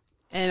AIDS.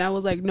 And I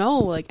was like, no,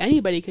 like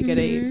anybody could get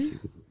AIDS.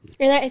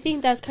 And I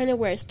think that's kind of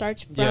where it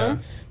starts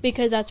from,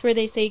 because that's where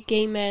they say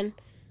gay men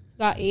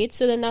got AIDS.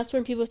 So then that's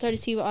when people start to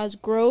see it as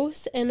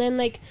gross. And then,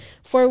 like,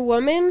 for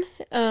women,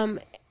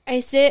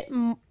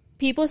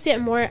 people see it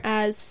more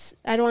as,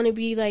 I don't want to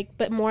be like,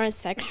 but more as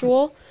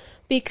sexual,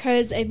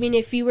 because I mean,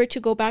 if you were to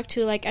go back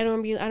to, like, I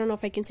don't know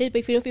if I can say it,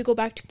 but if you go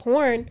back to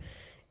porn,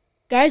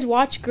 guys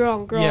watch girl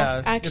on girl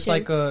action. It's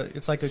like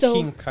a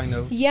kink kind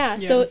of. Yeah,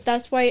 so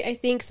that's why I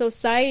think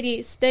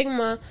society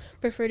stigma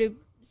prefer to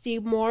see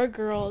more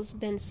girls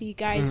than see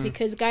guys,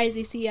 because guys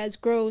they see as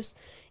gross,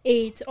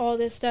 AIDS, all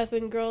this stuff,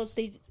 and girls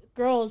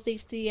they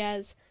see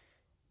as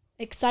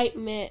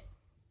excitement.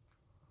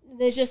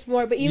 There's just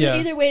more, but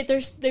either way,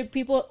 there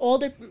people,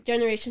 older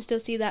generations still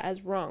see that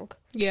as wrong.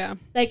 Yeah.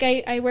 Like,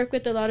 I work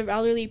with a lot of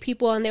elderly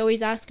people, and they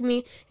always ask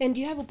me, and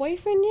do you have a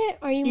boyfriend yet?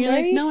 Are you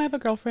married? Like, no, I have a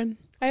girlfriend.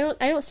 I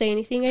don't say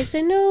anything. I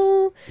say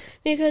no,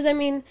 because I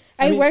mean,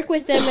 I work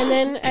with them, and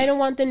then I don't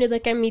want them to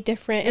look at me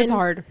different. It's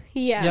hard.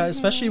 Yeah,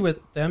 especially with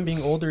them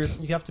being older,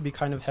 you have to be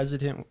kind of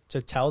hesitant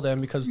to tell them,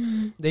 because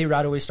they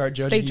right away start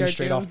judging you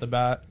straight off the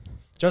bat.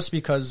 Just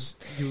because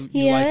you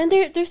and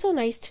they're so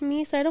nice to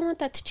me, so I don't want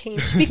that to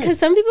change, because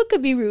some people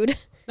could be rude.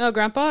 No,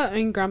 Grandpa,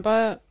 I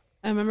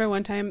remember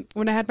one time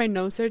when I had my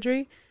nose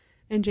surgery,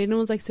 and Jaden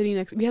was, like, sitting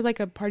next, we had, like,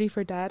 a party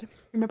for Dad.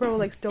 Remember, we were,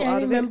 like, still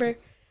out of it.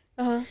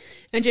 And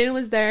Jaden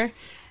was there,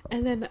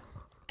 and then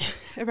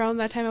around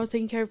that time I was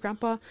taking care of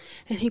Grandpa,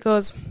 and he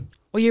goes,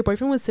 well, your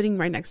boyfriend was sitting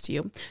right next to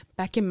you.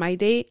 Back in my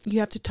day, you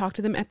have to talk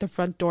to them at the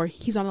front door.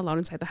 He's not allowed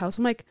inside the house.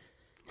 I'm like,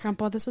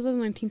 Grandpa, this is in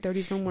the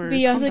 1930s, no more. But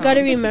you also got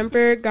to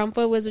remember,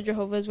 Grandpa was a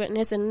Jehovah's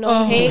Witness, and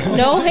no hate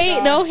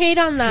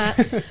on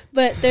that.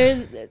 But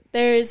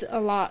there's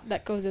a lot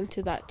that goes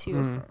into that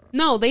too.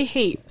 No, they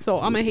hate, so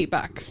I'm gonna hate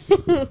back.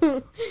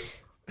 We're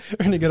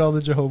gonna get all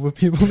the Jehovah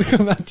people to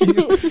come after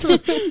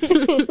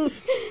you.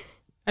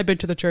 I've been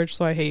to the church,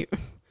 so I hate.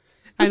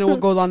 I know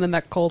what goes on in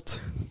that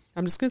cult.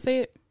 I'm just gonna say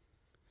it.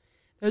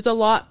 There's a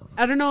lot.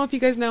 I don't know if you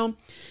guys know,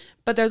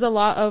 but there's a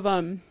lot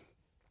of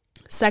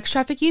sex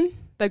trafficking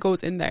that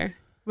goes in there.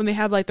 When they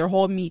have, like, their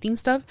whole meeting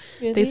stuff,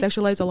 they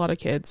sexualize a lot of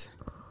kids.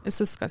 It's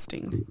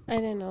disgusting. I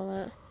didn't know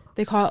that.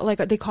 They call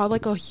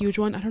it a huge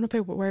one. I don't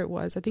know where it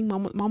was. I think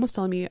mom was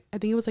telling me. I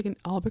think it was, like, in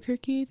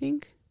Albuquerque, I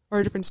think, or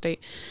a different state.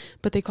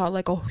 But they call it,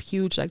 like, a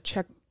huge, like,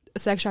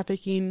 sex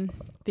trafficking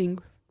thing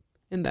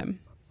in them.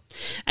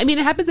 I mean,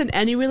 it happens in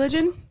any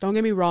religion. Don't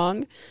get me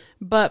wrong,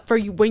 but for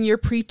you, when you're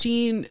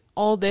preaching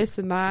all this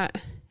and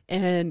that,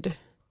 and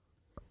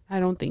I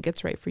don't think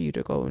it's right for you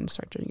to go and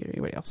start judging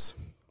anybody else.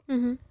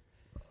 The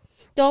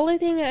only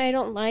thing I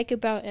don't like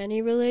about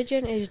any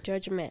religion is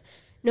judgment.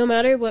 No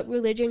matter what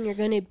religion you're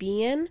going to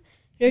be in,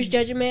 there's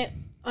judgment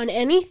on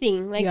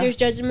anything. Like, there's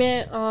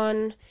judgment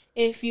on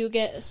if you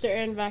get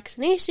certain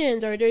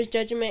vaccinations, or there's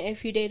judgment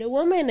if you date a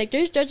woman. Like,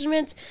 there's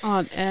judgments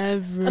on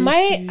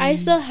everything. I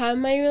still have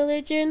my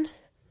religion.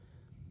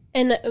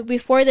 And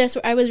before this,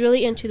 I was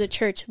really into the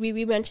church.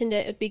 We mentioned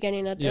it at the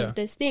beginning of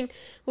this thing.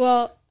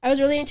 Well, I was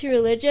really into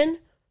religion.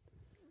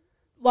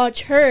 Well,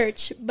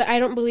 church, but I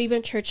don't believe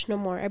in church no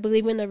more. I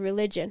believe in the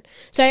religion.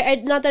 So I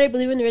not that I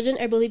believe in the religion,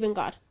 I believe in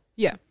God.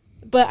 Yeah.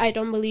 But I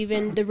don't believe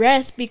in the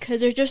rest,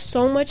 because there's just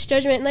so much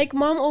judgment. Like,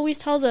 Mom always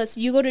tells us,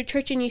 you go to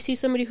church and you see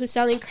somebody who's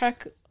selling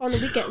crack on the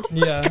weekend.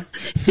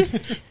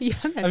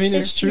 I mean,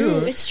 it's true.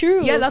 It's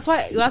true. Yeah, that's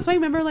why I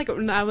remember, like,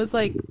 when I was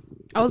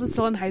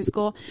still in high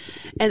school,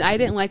 and I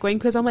didn't like going,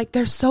 because I'm like,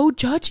 they're so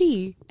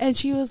judgy. And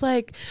she was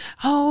like,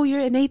 oh,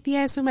 you're an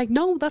atheist. I'm like,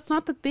 no, that's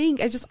not the thing.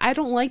 I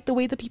don't like the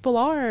way that people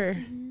are.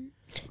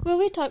 Well,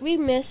 we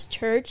missed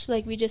church.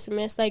 Like, we just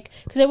missed, like,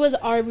 because it was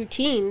our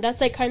routine.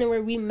 That's, like, kind of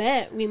where we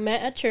met. We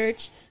met at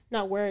church.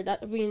 Not where,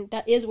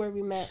 that is where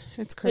we met.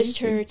 It's crazy. Was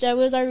church. That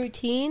was our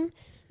routine.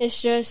 It's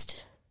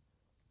just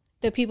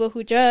the people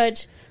who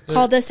judge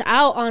called us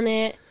out on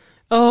it.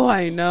 Oh,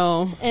 I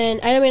know. And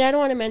I mean, I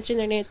don't want to mention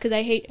their names, because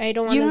you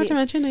don't have to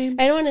mention names.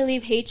 I don't want to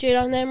leave hatred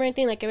on them or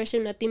anything. Like, I wish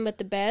them nothing but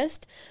the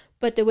best.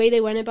 But the way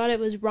they went about it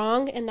was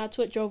wrong, and that's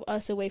what drove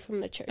us away from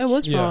the church. It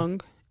was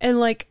wrong. And,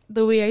 like,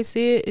 the way I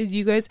see it is,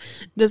 you guys,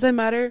 doesn't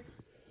matter.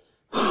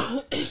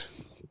 It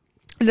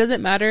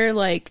doesn't matter,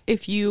 like,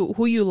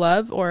 who you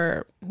love,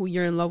 or who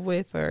you're in love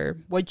with, or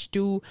what you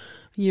do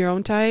in your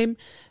own time.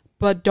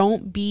 But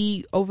don't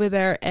be over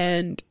there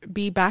and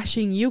be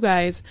bashing you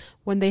guys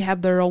when they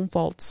have their own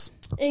faults.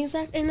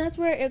 Exactly. And that's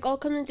where it all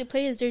comes into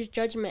play, is there's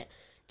judgment.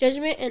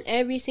 judgment in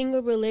every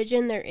single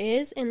religion there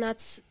is, and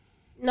that's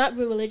not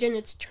religion,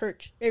 it's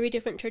church. Every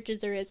different churches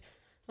there is,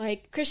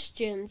 like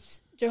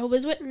Christians,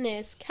 Jehovah's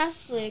Witness,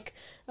 Catholic,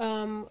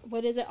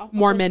 what is it,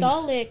 Mormon,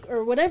 Apostolic,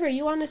 or whatever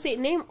you want to say.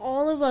 Name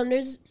all of them.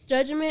 There's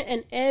judgment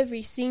in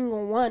every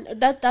single one.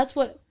 That's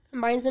what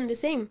combines them the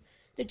same.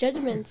 The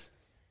judgments.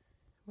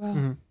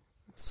 Wow,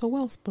 so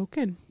well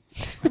spoken.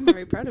 I'm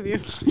very proud of you.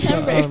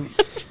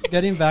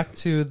 Getting back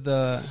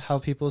to how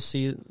people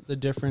see the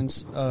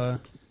difference,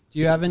 do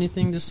you have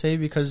anything to say?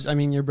 Because I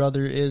mean, your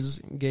brother is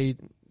gay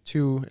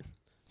too,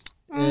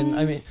 and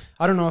I mean,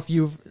 I don't know if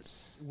you've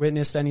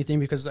witnessed anything,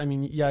 because I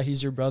mean, yeah,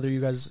 he's your brother.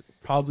 You guys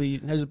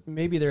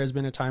maybe there has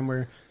been a time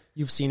where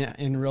you've seen it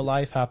in real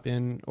life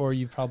happen, or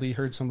you've probably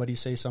heard somebody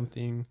say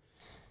something,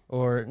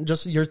 or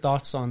just your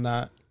thoughts on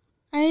that.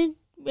 I've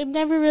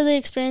never really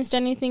experienced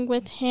anything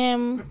with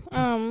him.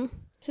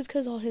 Just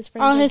because all his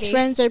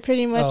friends are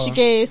pretty much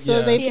gay,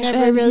 so they've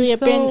never really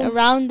been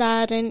around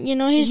that. And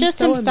he's just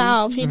so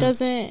himself.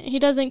 amazing. He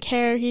doesn't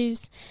care. He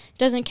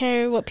doesn't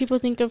care what people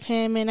think of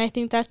him. And I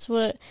think that's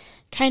what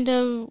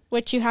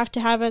you have to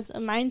have as a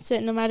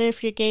mindset, no matter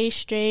if you're gay,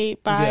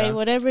 straight, bi,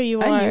 whatever you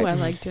are. I knew I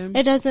liked him.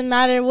 It doesn't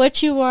matter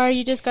what you are.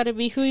 You just got to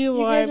be who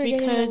you are,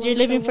 because you're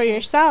living for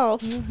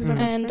yourself.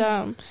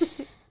 And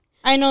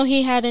I know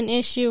he had an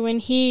issue when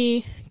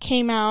he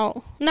came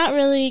out. Not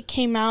really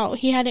came out.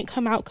 He hadn't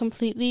come out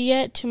completely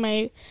yet to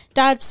my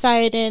dad's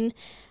side. And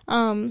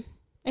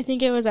I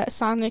think it was at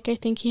Sonic. I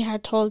think he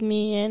had told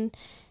me. And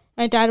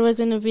my dad was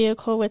in a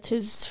vehicle with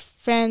his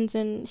friends.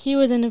 And he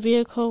was in a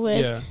vehicle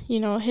with,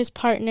 his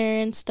partner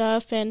and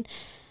stuff. And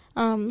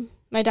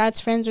my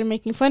dad's friends were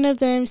making fun of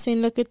them,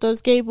 saying, look at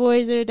those gay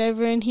boys or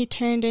whatever. And he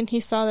turned and he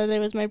saw that it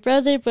was my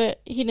brother,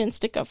 but he didn't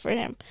stick up for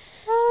him.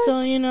 What?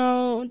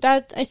 So,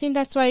 I think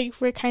that's why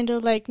we're kind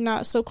of like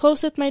not so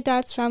close with my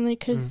dad's family,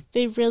 because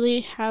they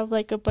really have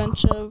like a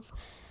bunch of,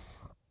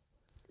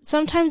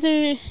 sometimes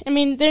they're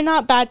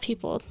not bad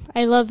people.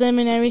 I love them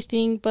and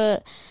everything,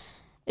 but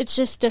it's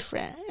just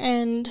different.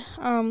 And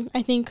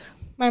I think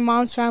my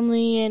mom's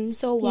family and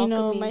so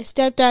welcoming. My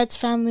stepdad's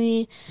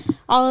family,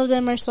 all of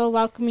them are so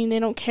welcoming. They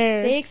don't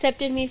care. They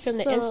accepted me from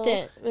the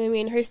instant. I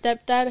mean, her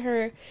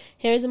stepdad,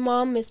 his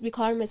mom, we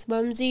call her Miss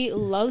Mumsy,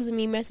 loves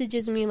me,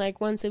 messages me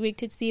like once a week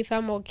to see if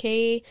I'm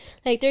okay.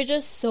 Like, they're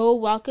just so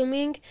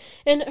welcoming.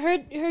 And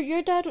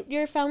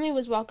your family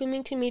was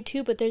welcoming to me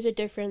too, but there's a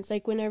difference.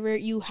 Like, whenever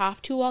you have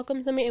to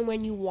welcome somebody and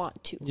when you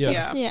want to.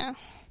 Yeah.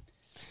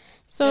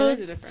 So there's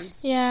a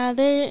difference. Yeah,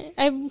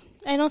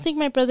 I don't think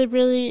my brother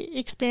really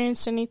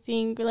experienced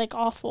anything like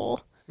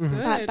awful,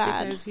 that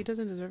bad, because he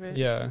doesn't deserve it.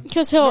 Yeah,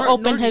 because he'll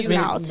open his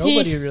mouth.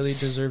 Nobody really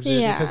deserves it,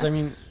 because I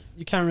mean,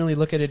 you can't really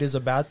look at it as a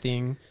bad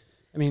thing.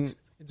 I mean,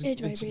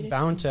 it's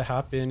bound to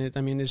happen.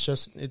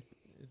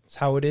 It's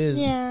how it is.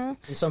 Yeah,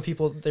 and some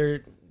people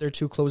they're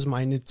too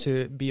close-minded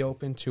to be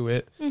open to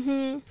it.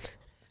 Mm-hmm.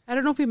 I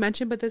don't know if we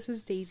mentioned, but this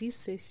is Daisy's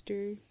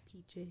sister,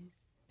 Peaches.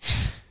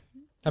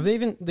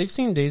 They've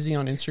seen Daisy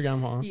on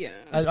Instagram, huh? Yeah.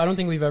 I don't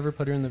think we've ever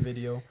put her in the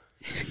video.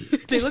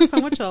 They look so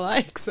much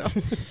alike, so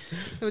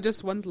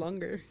just one's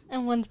longer.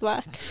 And one's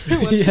black.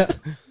 Yeah.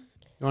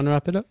 You want to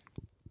wrap it up?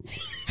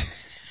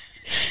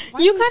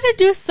 You gotta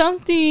do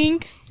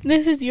something.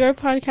 This is your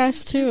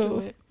podcast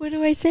too. What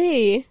do I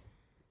say?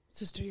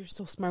 Sister, you're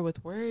so smart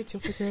with words.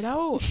 You'll figure it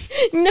out.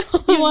 No.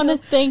 You want to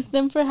thank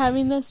them for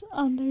having this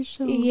on their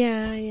show.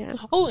 Yeah.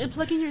 Oh, and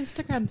plug in your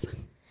Instagrams.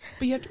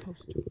 But you have to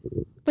post.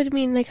 What do you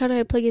mean? Like, how do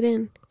I plug it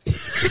in?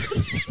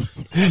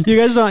 You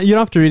guys you don't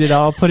have to read it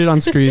out. I'll put it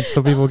on screen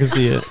so people can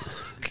see it.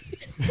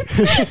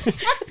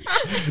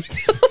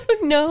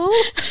 No.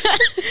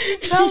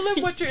 Tell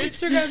them what your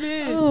Instagram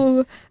is.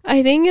 Oh,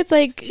 I think it's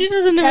like, she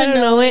doesn't even I don't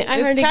know it.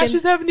 It's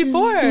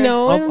Cashew74.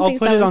 No, I don't I'll think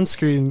put it on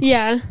screen.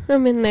 Yeah,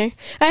 I'm in there.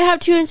 I have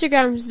 2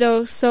 Instagrams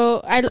though,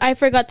 so I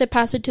forgot the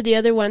password to the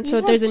other one.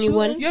 So there's a new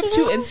one. You have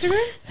 2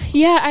 Instagrams?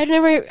 Yeah,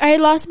 I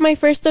lost my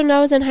first one when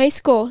I was in high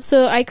school,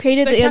 so I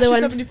created the other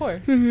one.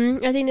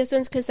 Cashew74. I think this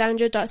one's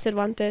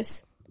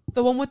Cassandra.Cervantes.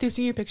 The one with your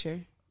senior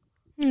picture.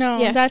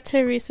 No, that's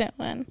her recent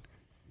one.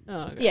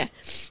 Oh, okay. Yeah,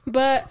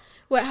 but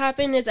what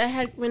happened is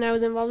when I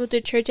was involved with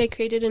the church, I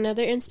created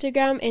another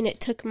Instagram, and it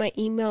took my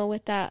email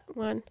with that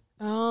one.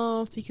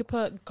 Oh, so you could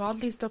put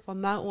godly stuff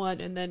on that one,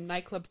 and then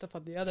nightclub stuff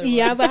on the other one.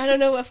 Yeah, but I don't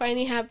know what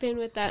finally happened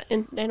with that,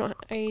 and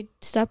I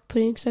stopped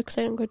putting stuff because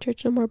I don't go to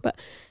church no more. But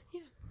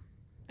yeah,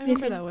 I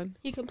remember that one.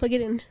 You can plug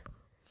it in.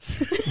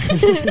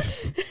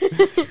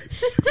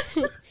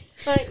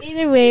 But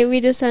either way, we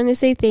just want to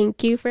say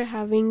thank you for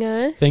having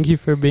us. Thank you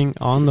for being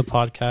on the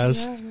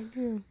podcast. Yeah, thank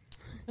you.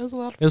 It was a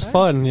lot of fun. It was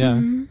fun, yeah.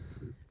 Mm-hmm.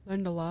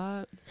 Learned a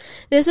lot.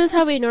 This is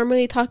how we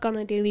normally talk on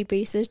a daily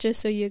basis, just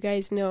so you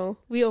guys know.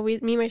 Me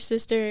and my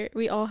sister,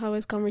 we all have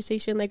this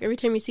conversation. Like, every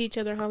time we see each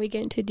other, how we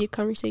get into a deep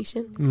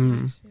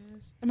conversation.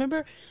 Yes. I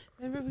remember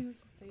we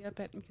used to stay up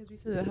because we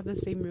used to have the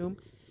same room.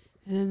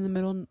 And in the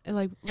middle,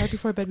 like, right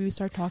before bed, we would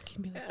start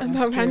talking. Be like,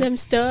 about random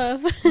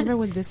stuff. Remember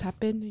when this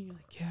happened? And you're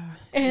like, yeah.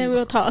 And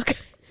we'll talk.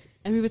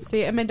 And we would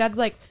say, and my dad's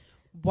like,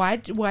 why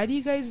do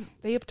you guys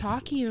stay up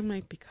talking? I'm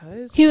like,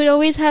 because He would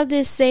always have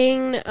this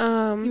saying,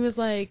 he was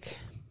like,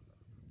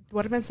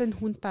 duérmense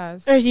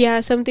juntas. or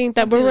yeah, something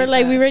that, but Something we're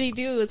like like, we that. already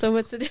do, so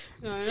what's the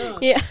difference? I know.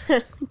 Yeah,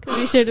 'cause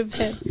we should have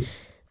been.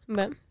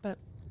 But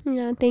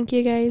yeah, thank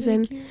you guys,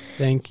 and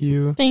Thank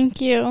you. Thank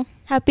you.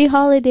 happy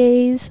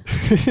holidays.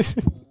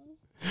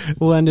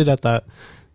 We'll end it at that.